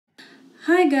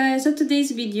Hi guys! So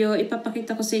today's video,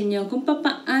 ipapakita ko sa inyo kung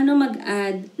paano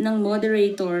mag-add ng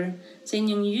moderator sa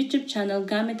inyong YouTube channel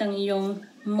gamit ang iyong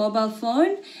mobile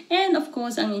phone and of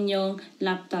course ang inyong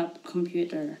laptop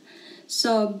computer.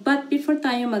 So, but before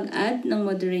tayo mag-add ng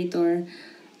moderator,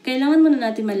 kailangan muna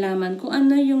natin malaman kung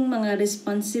ano yung mga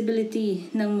responsibility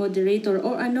ng moderator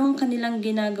o ano ang kanilang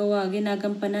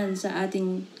ginagampanan sa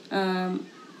ating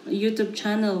YouTube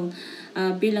channel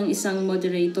bilang isang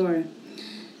moderator.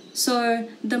 So,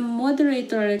 the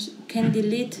moderator can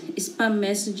delete spam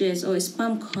messages or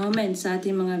spam comments sa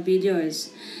ating mga videos.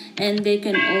 And they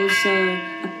can also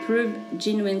approve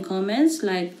genuine comments.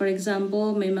 Like, for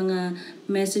example, may mga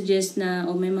messages na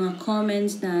o may mga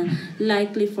comments na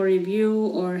likely for review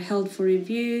or held for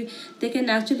review. They can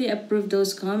actually approve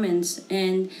those comments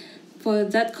and for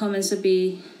that comments to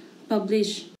be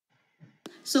published.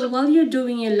 So, while you're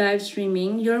doing your live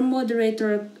streaming, your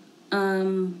moderator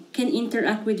can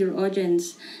interact with your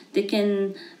audience. They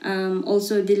can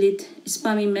also delete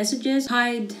spammy messages,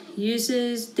 hide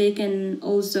users. They can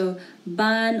also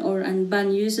ban or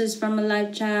unban users from a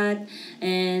live chat,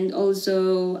 and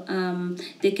also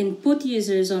they can put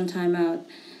users on timeout.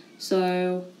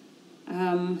 So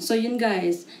yun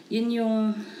guys, yun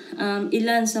yung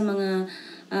ilan sa mga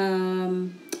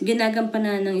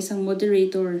ginagampanan ng isang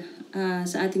moderator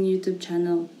sa ating YouTube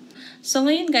channel. So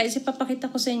ngayon guys, ipapakita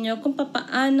ko sa inyo kung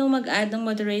paano mag-add ng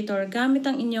moderator gamit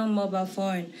ang inyong mobile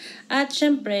phone. At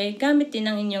syempre, gamit din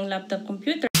ang inyong laptop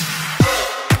computer.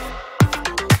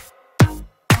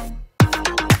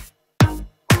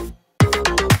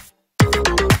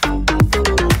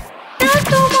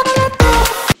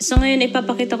 So ngayon,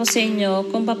 ipapakita ko sa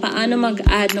inyo kung paano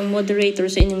mag-add ng moderator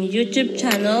sa inyong YouTube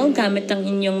channel gamit ang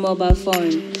inyong mobile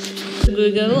phone.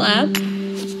 Google app.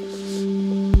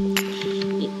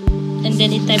 And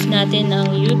then, i-type natin ang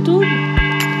YouTube.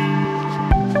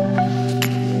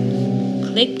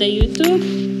 Click the YouTube.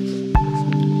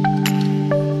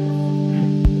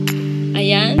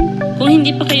 Ayan. Kung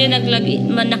hindi pa kayo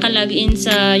nakalagin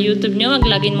sa YouTube nyo,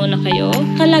 mag-login muna kayo.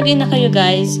 Kalagin na kayo,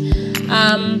 guys.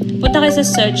 Punta kayo sa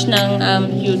search ng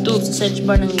YouTube, sa search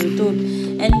bar ng YouTube.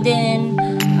 And then,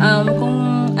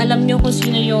 kung alam nyo kung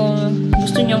sino yung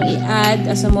gusto nyong i-add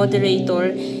as a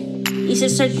moderator,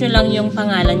 isa-search nyo lang yung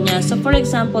pangalan niya. So, for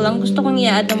example, ang gusto kong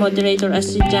i-add na moderator as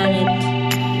si Janet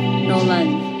Nolan.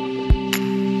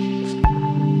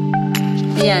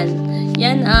 Ayan.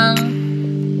 Yan ang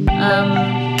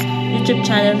YouTube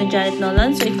channel ni Janet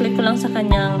Nolan. So, i-click ko lang sa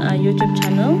kanyang YouTube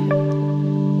channel.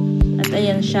 At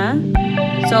ayan siya.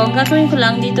 So, ang gagawin ko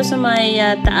lang dito sa may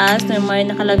taas na may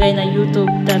nakalagay na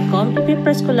youtube.com,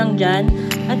 ipipress ko lang dyan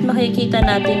at makikita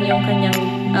natin yung kanyang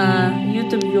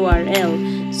YouTube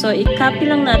URL. So,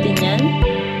 i-copy lang natin yan.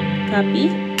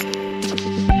 Copy.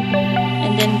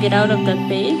 And then, get out of that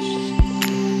page.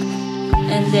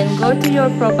 And then, go to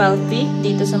your profile pic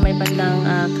dito sa may bandang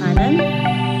kanan.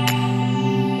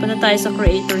 Punta tayo sa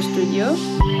Creator Studio.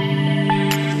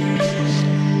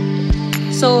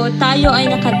 So, tayo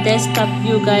ay naka-desktop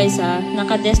view guys.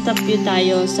 Naka-desktop view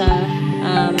tayo sa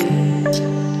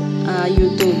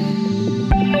YouTube.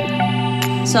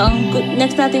 So, ang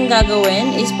next natin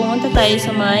gagawin is pumunta tayo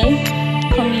sa may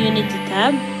Community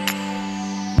tab.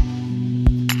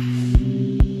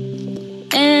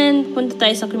 And punta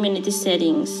tayo sa Community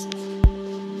Settings.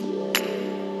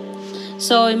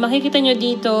 So, makikita nyo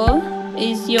dito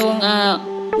is yung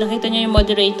nakita nyo yung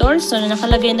moderators. So,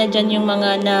 nakalagay na dyan yung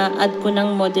mga na-add ko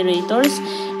ng moderators.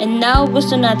 And now,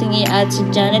 gusto natin i-add si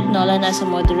Janet Nolan as a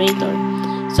moderator.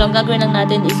 So, ang gagawin lang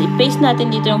natin is i-paste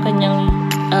natin dito yung kanyang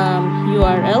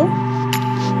URL.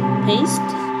 Paste.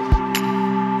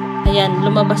 Ayan,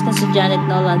 lumabas na si Janet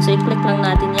Nolan. So, i-click lang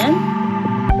natin yan.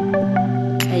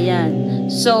 Ayan.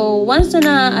 So, once na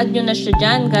na-add nyo na siya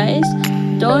dyan, guys,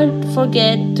 don't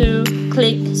forget to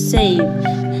click save.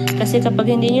 Kasi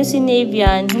kapag hindi nyo sinave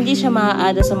yan, hindi siya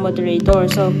ma-add sa moderator.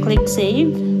 So, click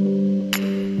save.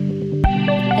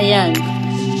 Ayan.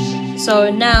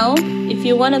 So, now, if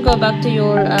you wanna go back to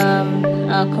your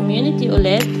community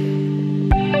ulit,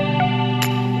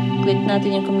 click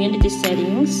natin yung community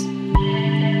settings.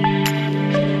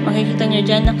 Makikita nyo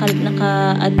dyan,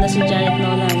 naka-add na si Janet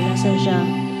Nolan. Nasaan siya?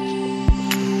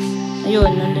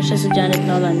 Ayun, nandun siya si Janet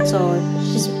Nolan. So,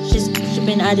 she's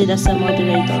been added as a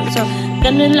moderator. So,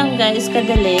 ganun lang guys,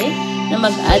 kadali na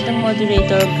mag-add ng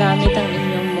moderator gamit ang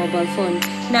inyong mobile phone.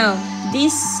 Now,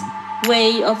 this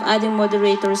way of adding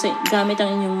moderators gamit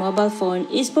ang inyong mobile phone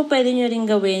is po pwede nyo rin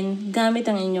gawin gamit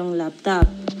ang inyong laptop.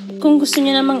 Kung gusto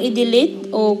nyo namang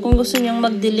i-delete o kung gusto nyo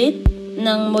mag-delete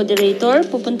ng moderator,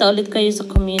 pupunta ulit kayo sa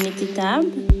Community tab.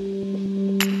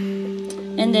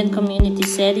 And then Community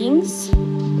Settings.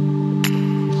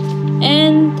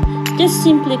 just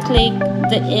simply click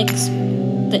the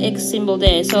X symbol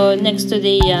there, so next to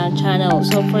the channel.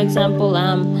 So for example,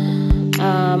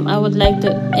 I would like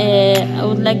to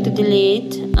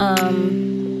delete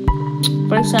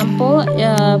for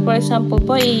example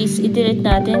po is i-delete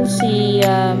natin si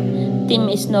Team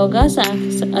Isnoga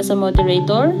as a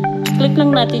moderator. Click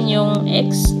lang natin yung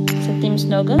X sa Team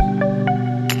Isnoga.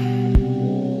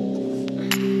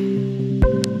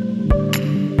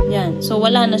 Yan, so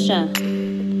wala na siya.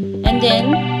 And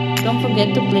then don't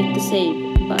forget to click the save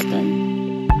button.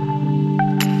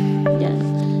 Yan.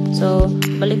 So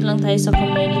balik lang tayo sa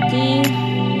community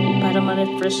para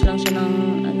ma-refresh lang siya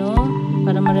ng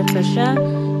para ma-refresh siya.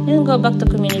 Then go back to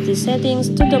community settings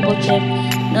to double check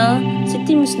na si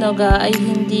Team Snoga ay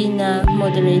hindi na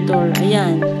moderator.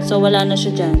 Ayan. So wala na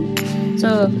siya dyan.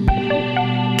 So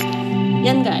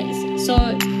yan guys. So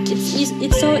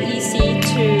it's so easy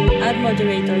to add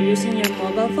moderator using your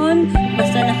mobile phone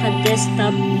basta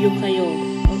naka-desktop view kayo.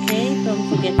 Okay? Don't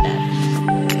forget that.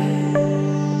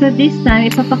 So this time,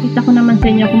 ipapakita ko naman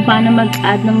sa inyo kung paano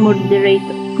mag-add ng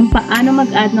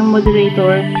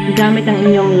moderator gamit ang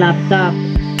inyong laptop.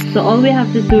 So all we have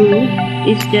to do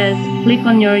is just click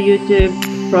on your YouTube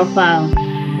profile.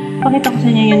 Pakita ko sa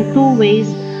inyo yung 2 ways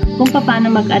kung paano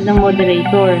mag-add ng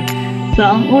moderator. So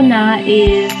ang una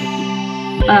is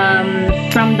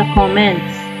from the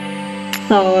comments.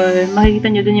 So makikita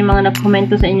nyo dun yung mga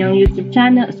nag-commento sa inyong YouTube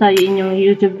channel, sa inyong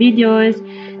YouTube videos,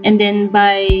 and then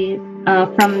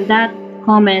from that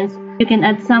comments, you can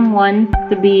add someone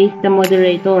to be the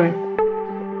moderator.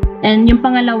 And yung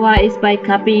pangalawa is by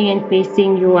copying and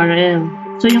pasting URL.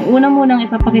 So yung una munang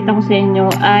ipapakita ko sa inyo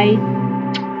ay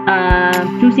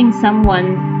choosing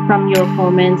someone from your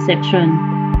comment section.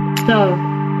 So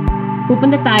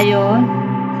pupunta tayo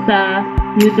sa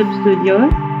YouTube Studio.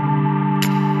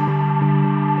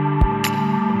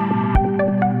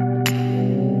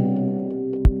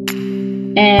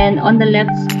 And on the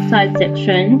left side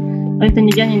section, makita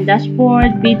nyo dyan yung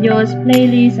dashboard, videos,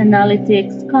 playlists,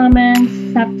 analytics, comments,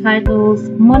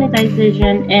 subtitles,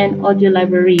 monetization, and audio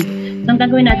library. So ang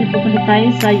gagawin natin, pupunta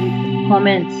tayo sa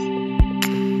comments.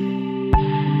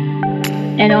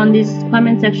 And on this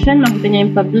comment section, makita nyo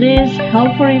yung publish,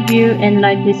 helpful review, and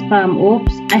likely spam.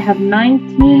 Oops, I have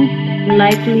 19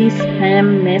 likely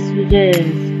spam messages.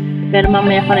 Pero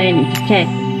mamaya ko na yun i-check.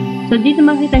 So dito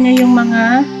makita nyo yung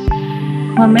mga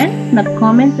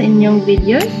nag-comment sa inyong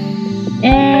videos.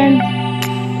 And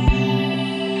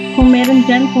kung meron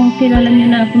dyan, kung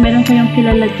meron kayong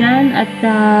kilala dyan at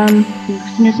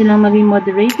gusto nyo silang maging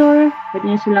moderator, pwede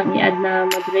nyo silang i-add na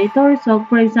moderator. So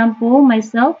for example,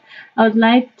 myself, I would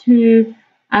like to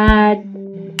add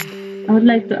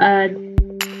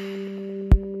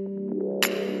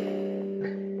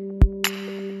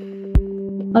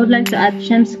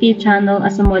Shemsky channel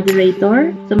as a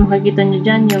moderator. So makikita nyo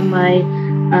dyan yung my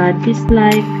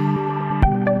dislike,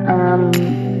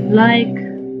 like,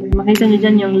 makita nyo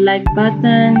dyan yung like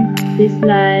button,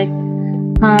 dislike,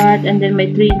 heart, and then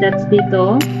may 3 dots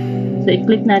dito. So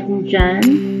i-click natin dyan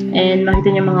and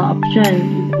makita nyo mga option.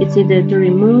 It's either to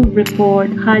remove,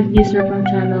 report, hide user from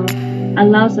channel,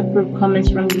 allows approved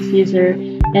comments from this user,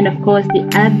 and of course,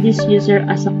 add this user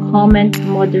as a comment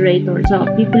moderator. So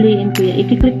pipiliin ko yan.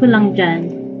 I-click ko lang dyan.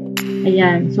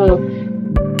 Ayan. So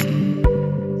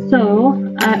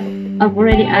I've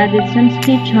already added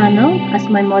Shemsky channel as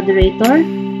my moderator.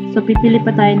 So pipili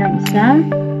pa tayo ng isa.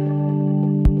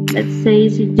 Let's say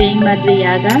si Jane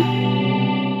Madriaga.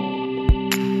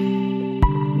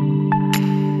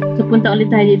 So punta ulit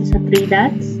tayo dito sa 3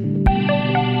 dots.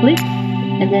 Click.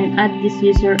 And then add this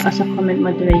user as a comment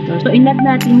moderator. So in-add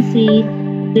natin si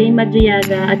Jane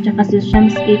Madriaga at saka si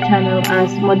Shemsky channel as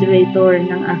moderator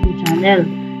ng aking channel.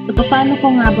 So paano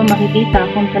ko nga ba makikita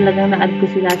kung talagang na-add ko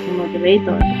sila as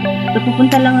moderator? So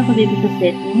pupunta lang ako dito sa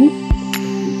settings.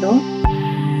 Dito.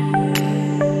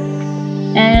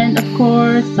 And of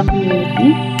course, sa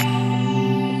community.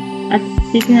 At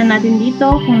titignan natin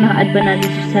dito kung na-add ba natin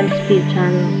si Shemsky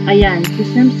channel. Ayan, si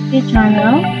Shemsky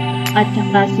channel at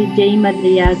saka si Jay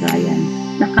Madriaga. Ayan.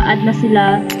 Naka-add na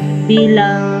sila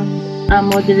bilang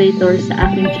moderator sa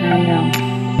aking channel.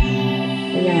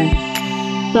 Ayan.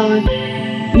 So,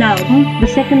 now, the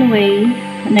second way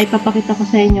na ipapakita ko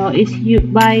sa inyo is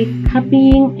by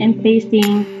copying and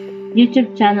pasting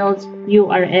YouTube channel's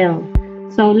URL.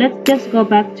 So, let's just go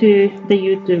back to the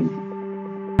YouTube.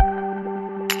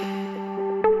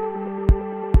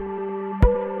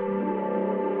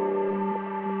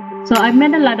 So, I've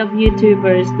met a lot of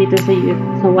YouTubers dito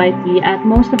sa YT at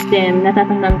most of them,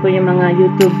 natatandaan ko yung mga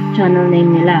YouTube channel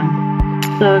name nila.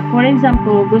 So, for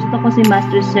example, gusto ko si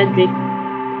Master Cedric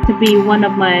to be one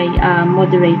of my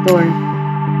moderator.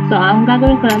 So, ang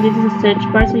gagawin ko lang dito sa search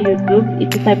bar sa YouTube,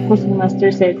 iti-type ko si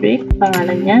Master Cedric,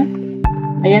 pangalan niya.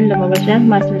 Ayan, lumabas siya,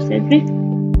 Master Cedric.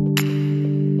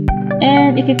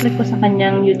 And, i-click ko sa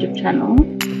kanyang YouTube channel.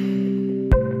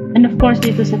 And of course,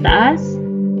 dito sa taas,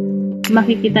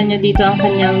 makikita nyo dito ang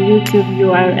kanyang YouTube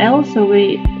URL. So,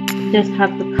 we just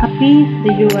have to copy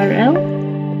the URL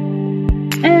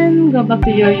and go back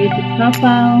to your YouTube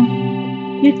profile,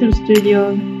 YouTube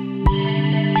Studio,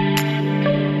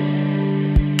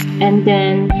 and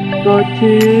then go to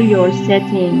your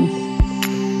settings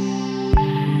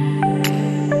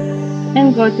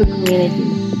and go to community.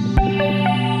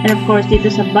 And of course,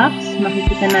 dito sa box,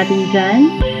 makikita natin dyan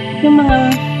yung mga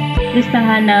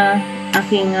listahan na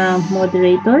aking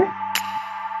moderator.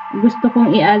 Gusto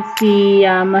kong i-add si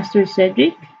Master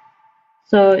Cedric.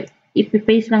 So,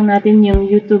 ipipaste lang natin yung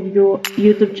YouTube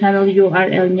channel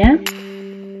URL niya.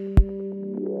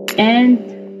 And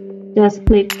just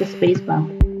click the spacebar.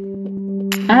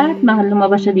 At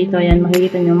lumabas siya dito. Ayan,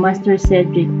 makikita nyo, Master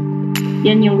Cedric.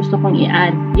 Yan yung gusto kong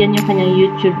i-add. Yan yung kanyang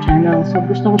YouTube channel. So,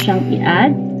 gusto ko siyang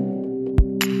i-add.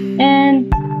 And,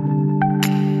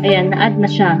 ayan, na-add na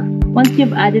siya. Once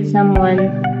you've added someone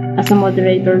as a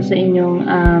moderator sa inyong,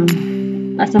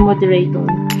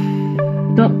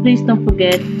 please don't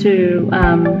forget to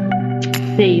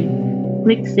save.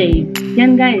 Click save.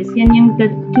 Yan guys, yan yung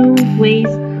the 2 ways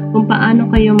kung paano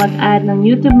kayo mag-add ng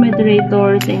YouTube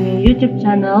moderator sa inyong YouTube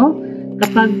channel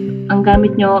kapag ang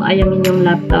gamit nyo ay ang inyong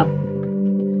laptop.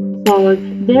 So,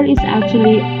 there is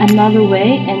actually another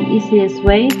way and easiest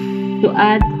way to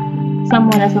add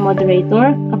someone as a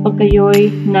moderator kapag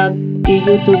kayo'y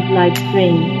nag-YouTube live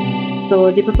stream. So,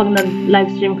 di ba pag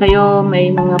nag-live stream kayo,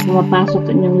 may mga pumapasok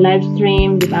sa inyong live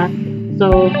stream, di ba?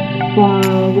 So, kung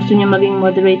gusto niyo maging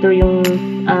moderator yung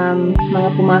mga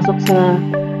pumasok sa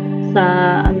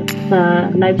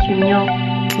live stream nyo,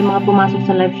 yung mga pumasok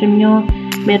sa live stream nyo,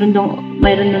 mayroon dong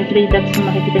 3 dots na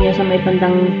makikita nyo sa may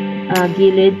bandang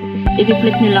gilid.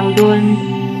 I-click nyo lang dun,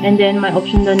 and then may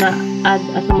option doon na add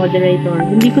as a moderator.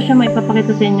 Hindi ko siya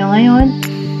maipapakita sa inyo ngayon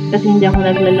kasi hindi ako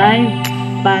nagla-live,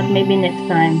 but maybe next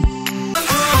time.